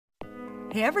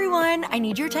Hey everyone, I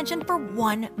need your attention for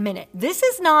 1 minute. This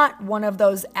is not one of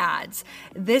those ads.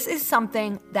 This is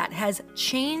something that has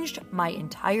changed my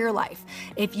entire life.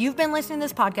 If you've been listening to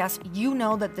this podcast, you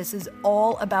know that this is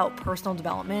all about personal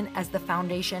development as the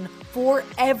foundation for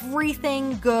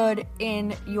everything good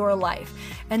in your life.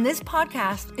 And this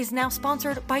podcast is now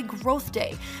sponsored by Growth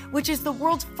Day, which is the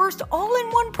world's first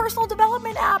all-in-one personal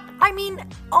development app. I mean,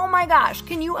 oh my gosh,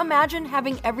 can you imagine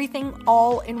having everything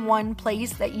all in one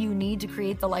place that you need to create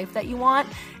the life that you want?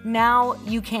 Now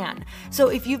you can. So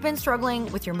if you've been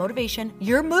struggling with your motivation,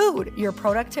 your mood, your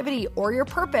productivity, or your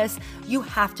purpose, you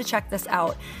have to check this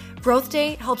out. Growth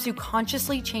Day helps you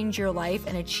consciously change your life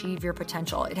and achieve your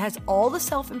potential. It has all the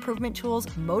self-improvement tools,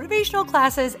 motivational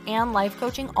classes, and life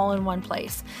coaching all in one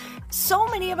place. So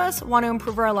many of us want to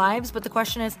improve our lives, but the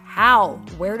question is how?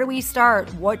 Where do we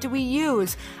start? What do we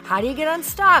use? How do you get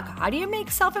unstuck? How do you make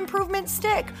self-improvement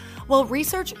stick? Well,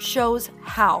 research shows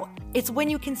how. It's when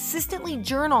you consistently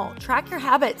journal, track your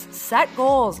habits, set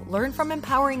goals, learn from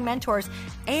empowering mentors,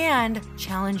 and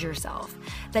challenge yourself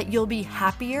that you'll be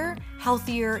happier,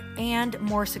 healthier, and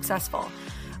more successful.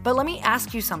 But let me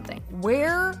ask you something.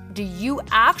 Where do you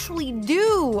actually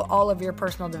do all of your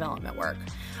personal development work?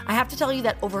 I have to tell you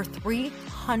that over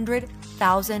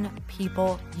 300,000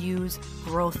 people use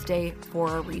Growth Day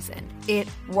for a reason. It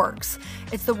works.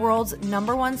 It's the world's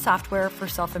 #1 software for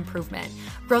self-improvement.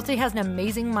 Growth Day has an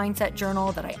amazing mindset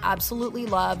journal that I absolutely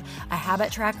love, a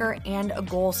habit tracker, and a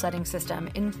goal-setting system.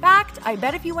 In fact, I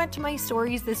bet if you went to my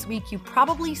stories this week, you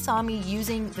probably saw me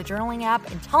using the journaling app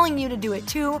and telling you to do it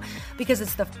too, because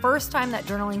it's the first time that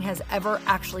journaling has ever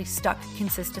actually stuck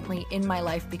consistently in my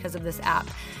life because of this app.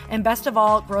 And best of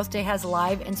all, Growth Day has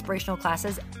live inspirational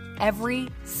classes every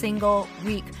single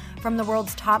week from the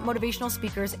world's top motivational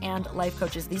speakers and life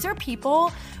coaches. These are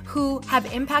people who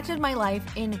have impacted my life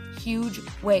in huge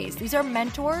ways. These are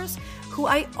mentors who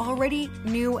I already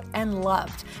knew and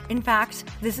loved. In fact,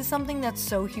 this is something that's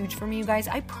so huge for me, you guys.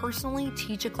 I personally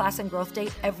teach a class in Growth Day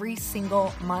every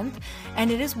single month,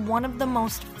 and it is one of the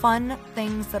most fun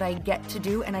things that I get to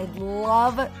do, and I'd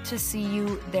love to see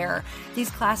you there.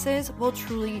 These classes will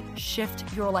truly shift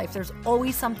your life. There's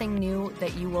always something new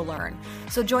that you will learn.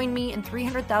 So join me and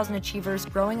 300,000 achievers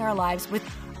growing our lives with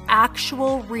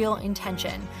actual real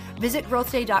intention. Visit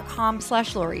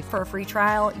growthday.com/Lori for a free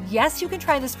trial. Yes, you can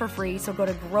try this for free. So go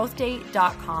to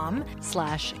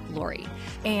growthday.com/Lori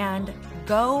and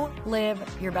go live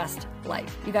your best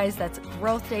life. You guys, that's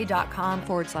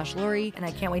growthday.com/Lori. And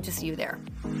I can't wait to see you there.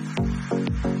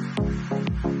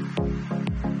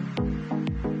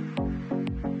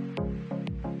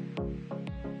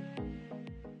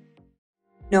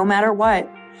 No matter what,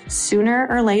 sooner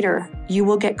or later, you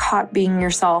will get caught being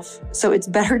yourself. So it's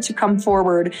better to come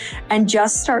forward and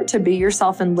just start to be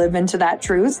yourself and live into that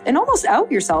truth and almost out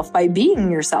yourself by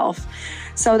being yourself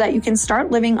so that you can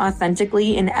start living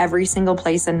authentically in every single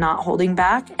place and not holding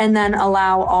back, and then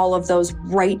allow all of those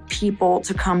right people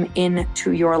to come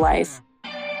into your life.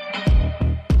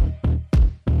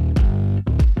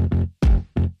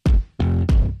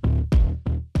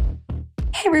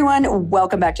 Hey everyone,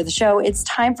 welcome back to the show. It's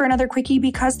time for another quickie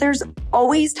because there's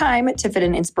always time to fit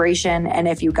in inspiration. And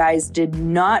if you guys did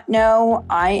not know,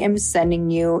 I am sending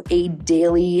you a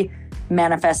daily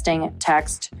manifesting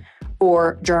text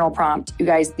or journal prompt. You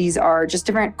guys, these are just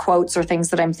different quotes or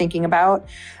things that I'm thinking about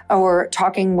or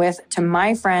talking with to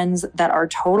my friends that are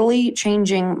totally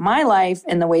changing my life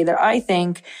in the way that I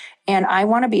think. And I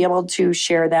want to be able to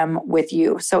share them with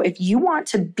you. So if you want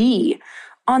to be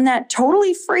on that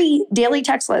totally free daily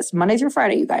text list, Monday through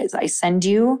Friday, you guys, I send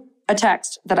you a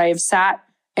text that I have sat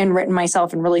and written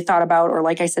myself and really thought about, or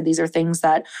like I said, these are things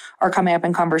that are coming up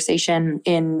in conversation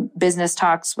in business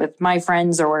talks with my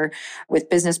friends or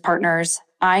with business partners.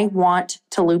 I want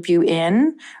to loop you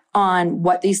in on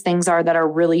what these things are that are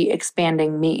really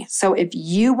expanding me. So if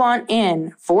you want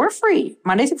in for free,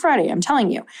 Monday through Friday, I'm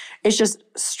telling you, it's just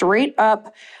straight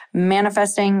up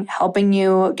manifesting, helping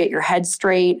you get your head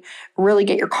straight, really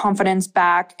get your confidence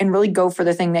back, and really go for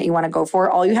the thing that you want to go for.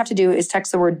 All you have to do is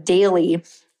text the word daily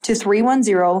to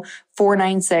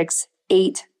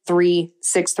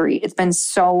 310-496-8363. It's been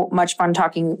so much fun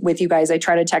talking with you guys. I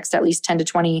try to text at least 10 to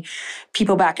 20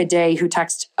 people back a day who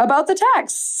text about the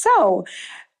text. So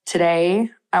today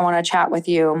I want to chat with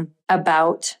you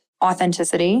about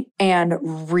authenticity and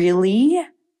really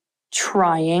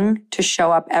trying to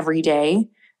show up every day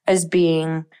as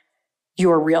being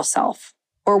your real self,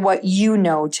 or what you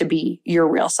know to be your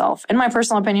real self. In my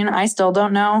personal opinion, I still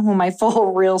don't know who my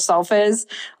full real self is.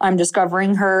 I'm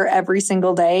discovering her every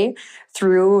single day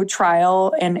through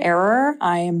trial and error.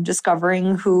 I am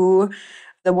discovering who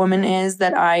the woman is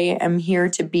that I am here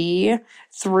to be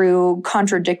through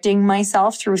contradicting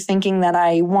myself, through thinking that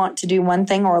I want to do one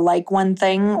thing or like one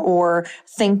thing or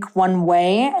think one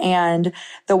way, and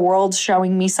the world's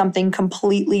showing me something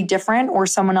completely different or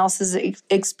someone else's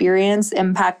experience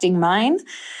impacting mine.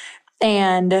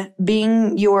 And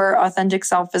being your authentic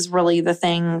self is really the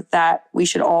thing that we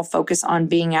should all focus on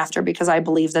being after, because I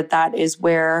believe that that is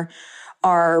where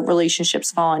our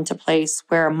relationships fall into place,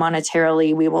 where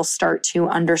monetarily we will start to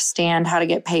understand how to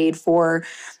get paid for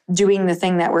doing the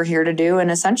thing that we're here to do and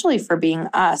essentially for being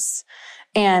us.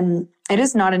 And it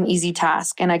is not an easy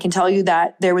task. And I can tell you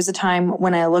that there was a time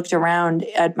when I looked around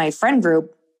at my friend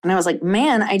group and I was like,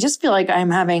 man, I just feel like I'm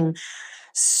having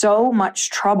so much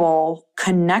trouble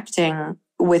connecting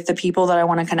with the people that I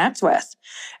want to connect with.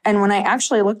 And when I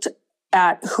actually looked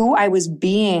at who I was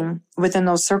being within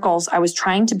those circles, I was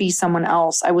trying to be someone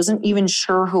else. I wasn't even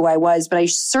sure who I was, but I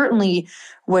certainly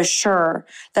was sure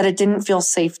that it didn't feel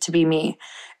safe to be me.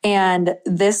 And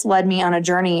this led me on a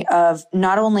journey of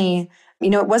not only,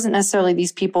 it wasn't necessarily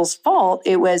these people's fault.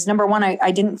 It was, number one,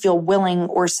 I didn't feel willing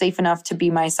or safe enough to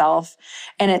be myself.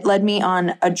 And it led me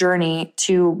on a journey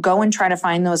to go and try to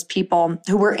find those people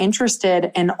who were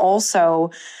interested and also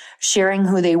sharing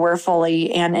who they were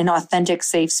fully and in authentic,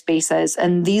 safe spaces.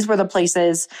 And these were the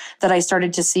places that I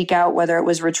started to seek out, whether it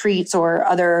was retreats or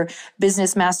other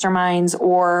business masterminds,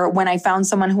 or when I found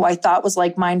someone who I thought was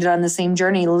like-minded on the same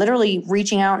journey, literally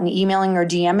reaching out and emailing or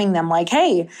DMing them like,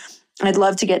 hey, I'd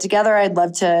love to get together. I'd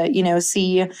love to,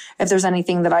 see if there's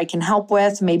anything that I can help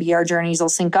with. Maybe our journeys will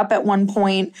sync up at one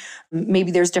point.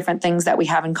 Maybe there's different things that we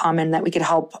have in common that we could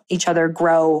help each other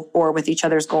grow or with each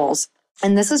other's goals.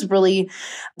 And this is really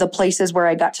the places where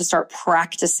I got to start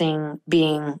practicing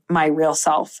being my real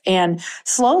self. And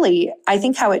slowly, I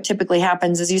think how it typically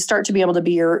happens is you start to be able to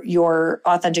be your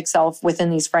authentic self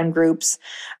within these friend groups,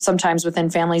 sometimes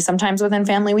within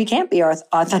family, we can't be our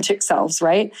authentic selves,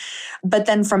 right? But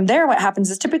then from there, what happens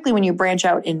is typically when you branch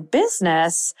out in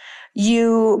business,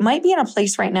 you might be in a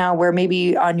place right now where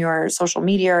maybe on your social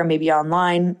media or maybe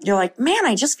online, you're like, man,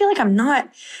 I just feel like I'm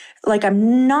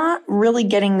not really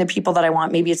getting the people that I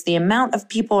want. Maybe it's the amount of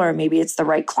people, or maybe it's the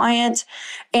right client.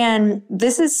 And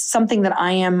this is something that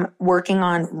I am working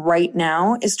on right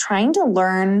now, is trying to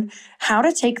learn how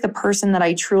to take the person that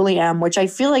I truly am, which I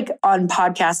feel like on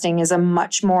podcasting is a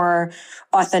much more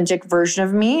authentic version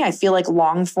of me. I feel like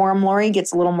long form Lori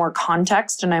gets a little more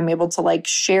context and I'm able to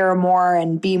share more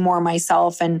and be more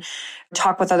myself and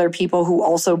talk with other people who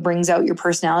also brings out your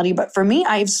personality. But for me,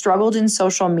 I've struggled in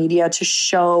social media to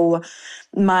show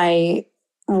my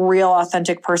real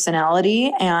authentic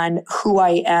personality and who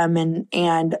I am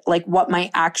and what my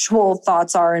actual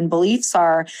thoughts are and beliefs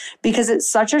are, because it's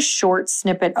such a short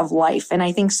snippet of life. And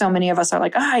I think so many of us are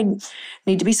like, I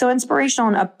need to be so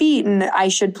inspirational and upbeat and I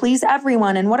should please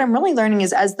everyone. And what I'm really learning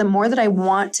is, as the more that I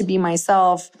want to be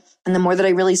myself and the more that I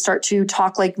really start to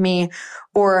talk like me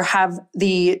or have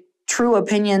the true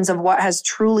opinions of what has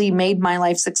truly made my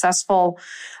life successful,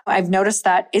 I've noticed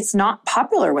that it's not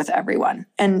popular with everyone.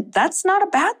 And that's not a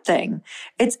bad thing.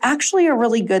 It's actually a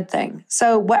really good thing.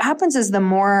 So what happens is the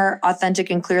more authentic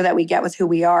and clear that we get with who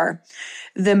we are,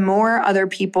 the more other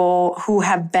people who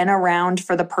have been around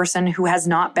for the person who has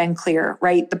not been clear,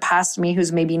 right? The past me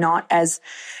who's maybe not as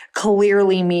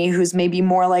clearly me, who's maybe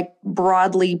more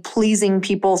broadly pleasing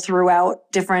people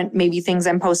throughout different maybe things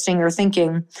I'm posting or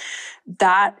thinking,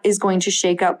 that is going to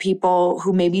shake out people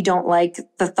who maybe don't like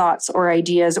the thoughts or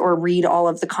ideas or read all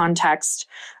of the context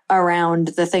around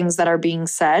the things that are being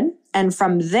said. And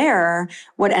from there,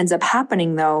 what ends up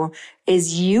happening though,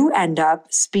 is you end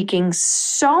up speaking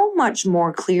so much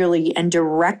more clearly and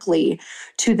directly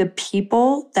to the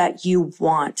people that you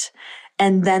want.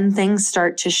 And then things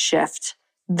start to shift.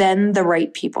 Then the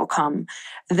right people come.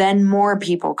 Then more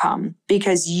people come,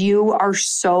 because you are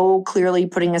so clearly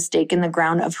putting a stake in the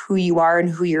ground of who you are and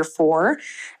who you're for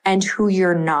and who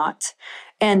you're not.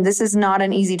 And this is not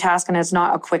an easy task, and it's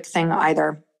not a quick thing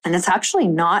either. And it's actually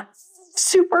not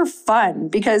super fun,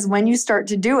 because when you start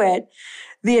to do it,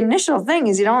 the initial thing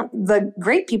is the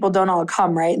great people don't all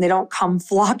come, right? And they don't come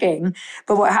flocking.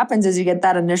 But what happens is you get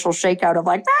that initial shakeout of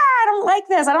I don't like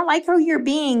this. I don't like who you're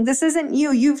being. This isn't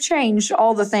you. You've changed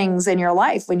all the things in your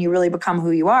life when you really become who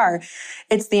you are.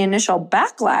 It's the initial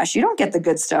backlash. You don't get the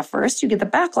good stuff first. You get the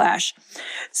backlash.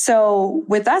 So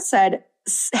with that said,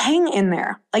 hang in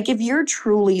there. If you're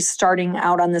truly starting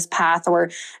out on this path, or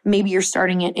maybe you're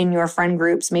starting it in your friend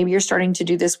groups, maybe you're starting to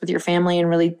do this with your family and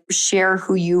really share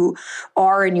who you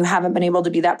are and you haven't been able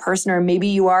to be that person, or maybe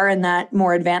you are in that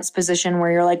more advanced position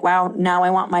where you're like, wow, now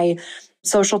I want my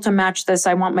social to match this.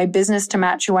 I want my business to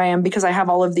match who I am because I have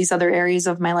all of these other areas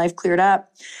of my life cleared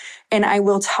up. And I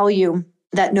will tell you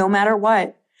that no matter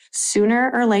what,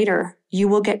 sooner or later, you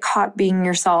will get caught being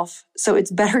yourself. So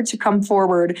it's better to come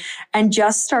forward and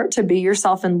just start to be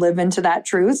yourself and live into that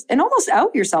truth and almost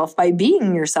out yourself by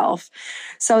being yourself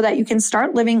so that you can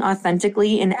start living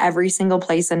authentically in every single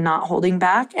place and not holding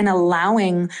back and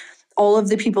allowing all of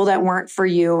the people that weren't for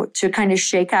you to kind of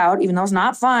shake out, even though it's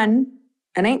not fun.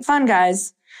 It ain't fun,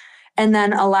 guys. And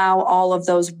then allow all of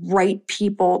those right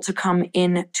people to come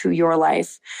into your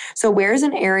life. So where's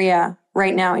an area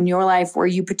right now in your life where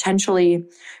you potentially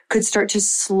could start to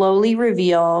slowly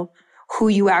reveal who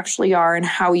you actually are and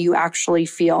how you actually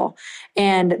feel,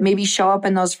 and maybe show up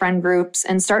in those friend groups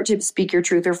and start to speak your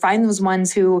truth, or find those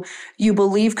ones who you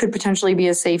believe could potentially be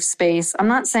a safe space. I'm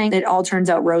not saying it all turns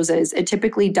out roses. It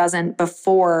typically doesn't.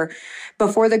 Before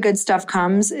the good stuff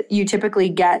comes, you typically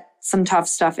get some tough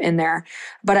stuff in there.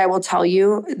 But I will tell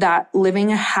you that living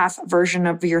a half version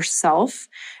of yourself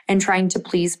and trying to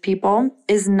please people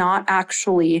is not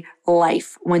actually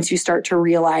life once you start to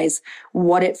realize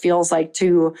what it feels like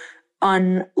to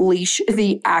unleash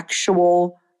the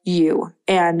actual you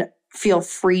and feel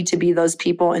free to be those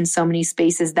people in so many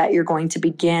spaces that you're going to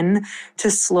begin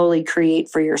to slowly create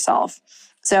for yourself.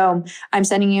 So I'm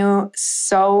sending you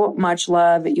so much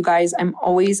love. You guys, I'm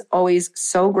always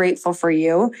so grateful for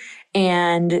you.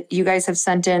 And you guys have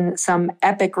sent in some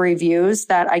epic reviews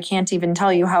that I can't even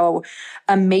tell you how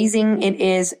amazing it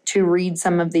is to read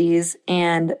some of these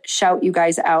and shout you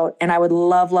guys out. And I would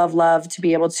love to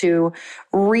be able to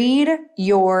read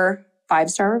your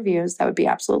 5-star reviews. That would be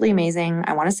absolutely amazing.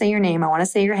 I want to say your name. I want to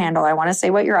say your handle. I want to say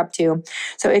what you're up to.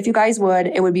 So if you guys would,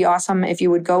 it would be awesome if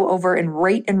you would go over and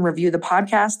rate and review the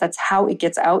podcast. That's how it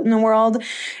gets out in the world.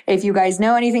 If you guys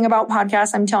know anything about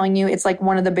podcasts, I'm telling you, it's like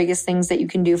one of the biggest things that you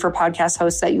can do for podcast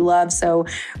hosts that you love. So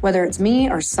whether it's me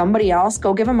or somebody else,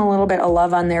 go give them a little bit of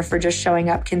love on there for just showing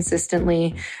up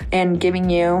consistently and giving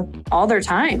you all their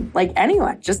time. Like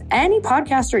anyone, just any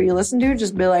podcaster you listen to,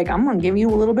 just be like, I'm going to give you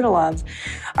a little bit of love.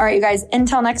 All right, you guys.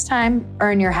 Until next time,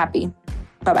 earn your happy.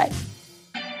 Bye-bye.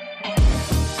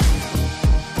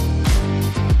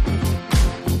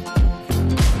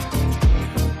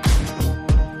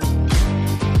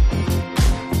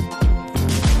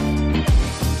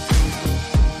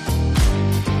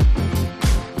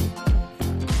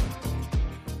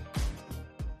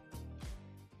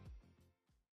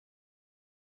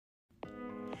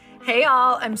 Hey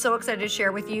y'all, I'm so excited to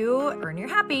share with you, Earn Your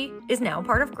Happy is now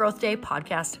part of Growth Day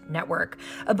Podcast Network.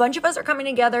 A bunch of us are coming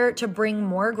together to bring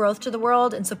more growth to the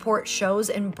world and support shows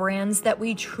and brands that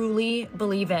we truly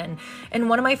believe in. And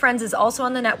one of my friends is also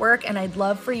on the network, and I'd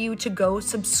love for you to go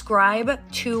subscribe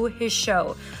to his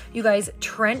show. You guys,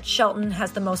 Trent Shelton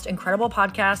has the most incredible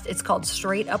podcast. It's called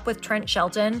Straight Up with Trent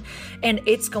Shelton, and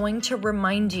it's going to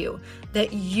remind you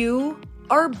that you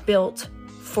are built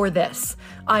for this.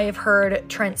 I have heard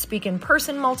Trent speak in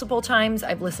person multiple times.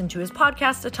 I've listened to his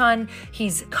podcast a ton.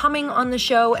 He's coming on the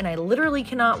show, and I literally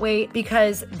cannot wait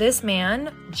because this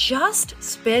man just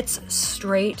spits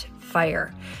straight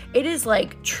fire. It is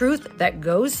like truth that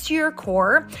goes to your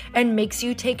core and makes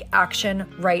you take action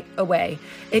right away.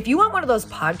 If you want one of those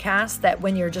podcasts that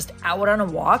when you're just out on a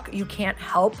walk, you can't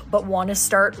help but want to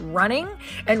start running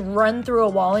and run through a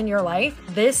wall in your life,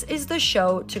 this is the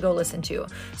show to go listen to.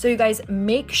 So you guys,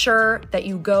 make sure that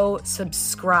you go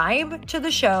subscribe to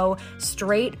the show,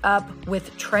 Straight Up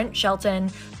with Trent Shelton.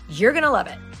 You're going to love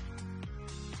it.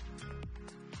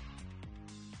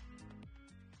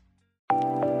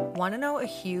 Want to know a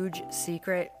huge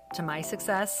secret to my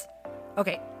success?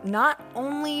 Okay, not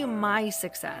only my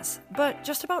success, but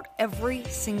just about every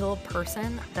single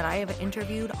person that I have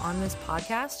interviewed on this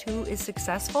podcast who is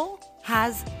successful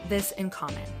has this in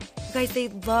common. You guys, they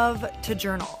love to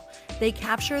journal. They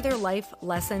capture their life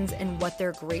lessons and what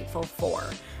they're grateful for.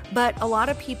 But a lot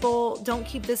of people don't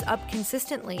keep this up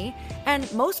consistently.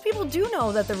 And most people do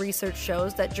know that the research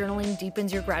shows that journaling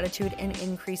deepens your gratitude and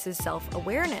increases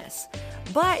self-awareness.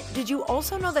 But did you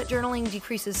also know that journaling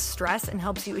decreases stress and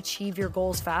helps you achieve your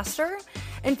goals faster?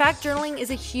 In fact, journaling is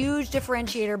a huge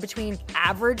differentiator between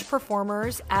average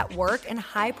performers at work and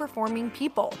high-performing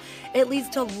people. It leads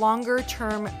to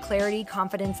longer-term clarity,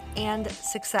 confidence, and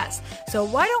success. So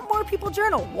why don't more people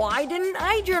journal? Why didn't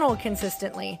I journal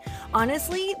consistently?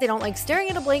 Honestly, they don't like staring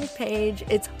at a blank page.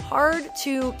 It's hard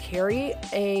to carry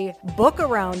a book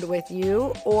around with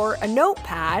you or a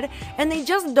notepad, and they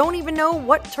just don't even know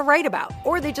what to write about,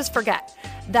 or they just forget.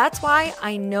 That's why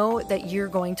I know that you're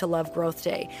going to love Growth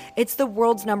Day. It's the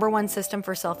world's #1 system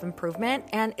for self-improvement,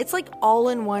 and it's like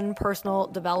all-in-one personal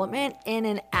development in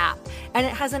an app. And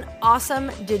it has an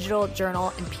awesome digital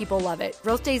journal, and people love it.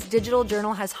 Growth Day's digital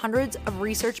journal has hundreds of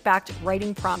research-backed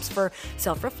writing prompts for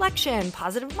self-reflection,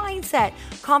 positive mindset,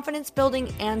 confidence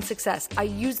building, and success. I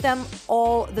use them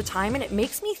all the time, and it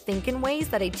makes me think in ways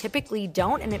that I typically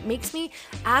don't, and it makes me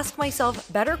ask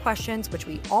myself better questions, which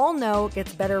we all know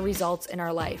gets better results in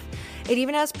our life. It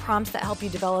even has prompts that help you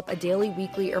develop a daily,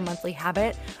 weekly, or monthly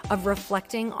habit of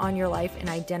reflecting on your life and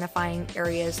identifying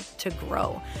areas to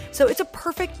grow. So it's a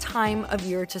perfect time of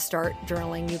year to start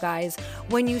journaling, you guys.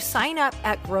 When you sign up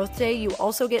at Growth Day, you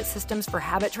also get systems for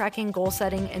habit tracking, goal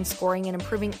setting, and scoring, and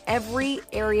improving every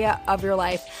area of your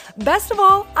life. Best of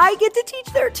all, I get to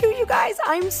teach there too, you guys.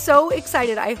 I'm so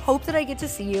excited. I hope that I get to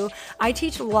see you. I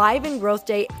teach live in Growth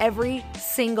Day every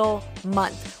single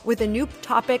month with a new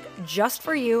topic just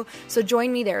for you. So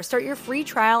join me there. Start your free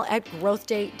trial at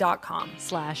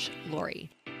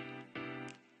growthday.com/Lori.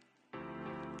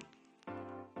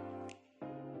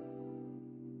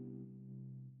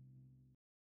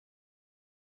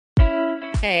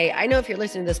 Hey, I know if you're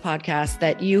listening to this podcast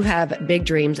that you have big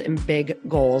dreams and big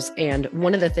goals. And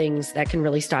one of the things that can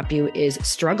really stop you is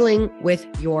struggling with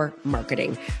your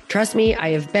marketing. Trust me,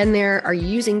 I have been there. Are you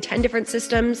using 10 different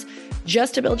systems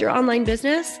just to build your online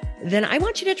business? Then I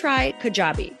want you to try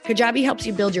Kajabi. Kajabi helps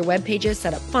you build your web pages,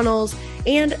 set up funnels,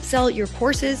 and sell your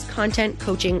courses, content,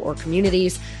 coaching, or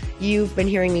communities. You've been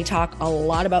hearing me talk a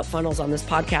lot about funnels on this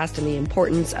podcast and the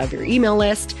importance of your email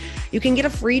list. You can get a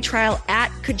free trial at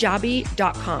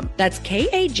kajabi.com. That's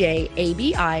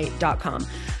Kajabi.com.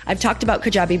 I've talked about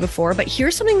Kajabi before, but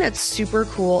here's something that's super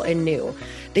cool and new.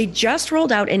 They just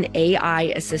rolled out an AI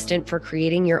assistant for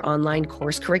creating your online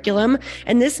course curriculum.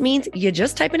 And this means you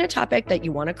just type in a topic that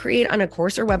you want to create on a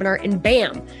course or webinar, and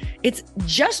bam, it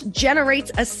just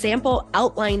generates a sample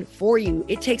outline for you.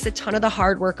 It takes a ton of the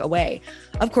hard work away.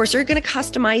 Of course, you're going to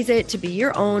customize it to be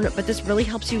your own, but this really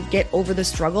helps you get over the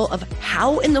struggle of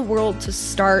how in the world to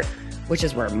start, which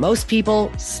is where most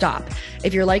people stop.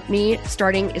 If you're like me,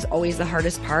 starting is always the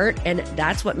hardest part, and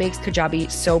that's what makes Kajabi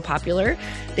so popular.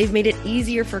 They've made it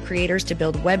easier for creators to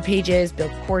build web pages,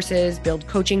 build courses, build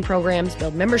coaching programs,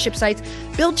 build membership sites,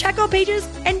 build checkout pages,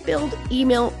 and build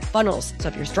email funnels. So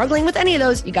if you're struggling with any of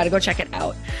those, you got to go check it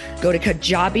out. Go to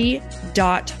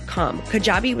Kajabi.com.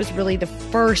 Kajabi was really the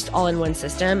first all-in-one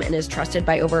system and is trusted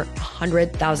by over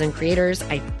 100,000 creators.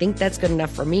 I think that's good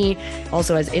enough for me.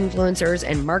 Also has influencers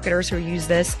and marketers who use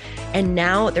this. And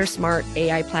now their smart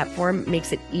AI platform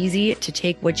makes it easy to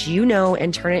take what you know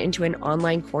and turn it into an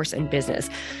online course and business.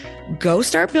 Go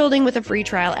start building with a free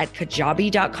trial at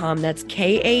Kajabi.com. That's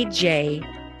Kajabi.com.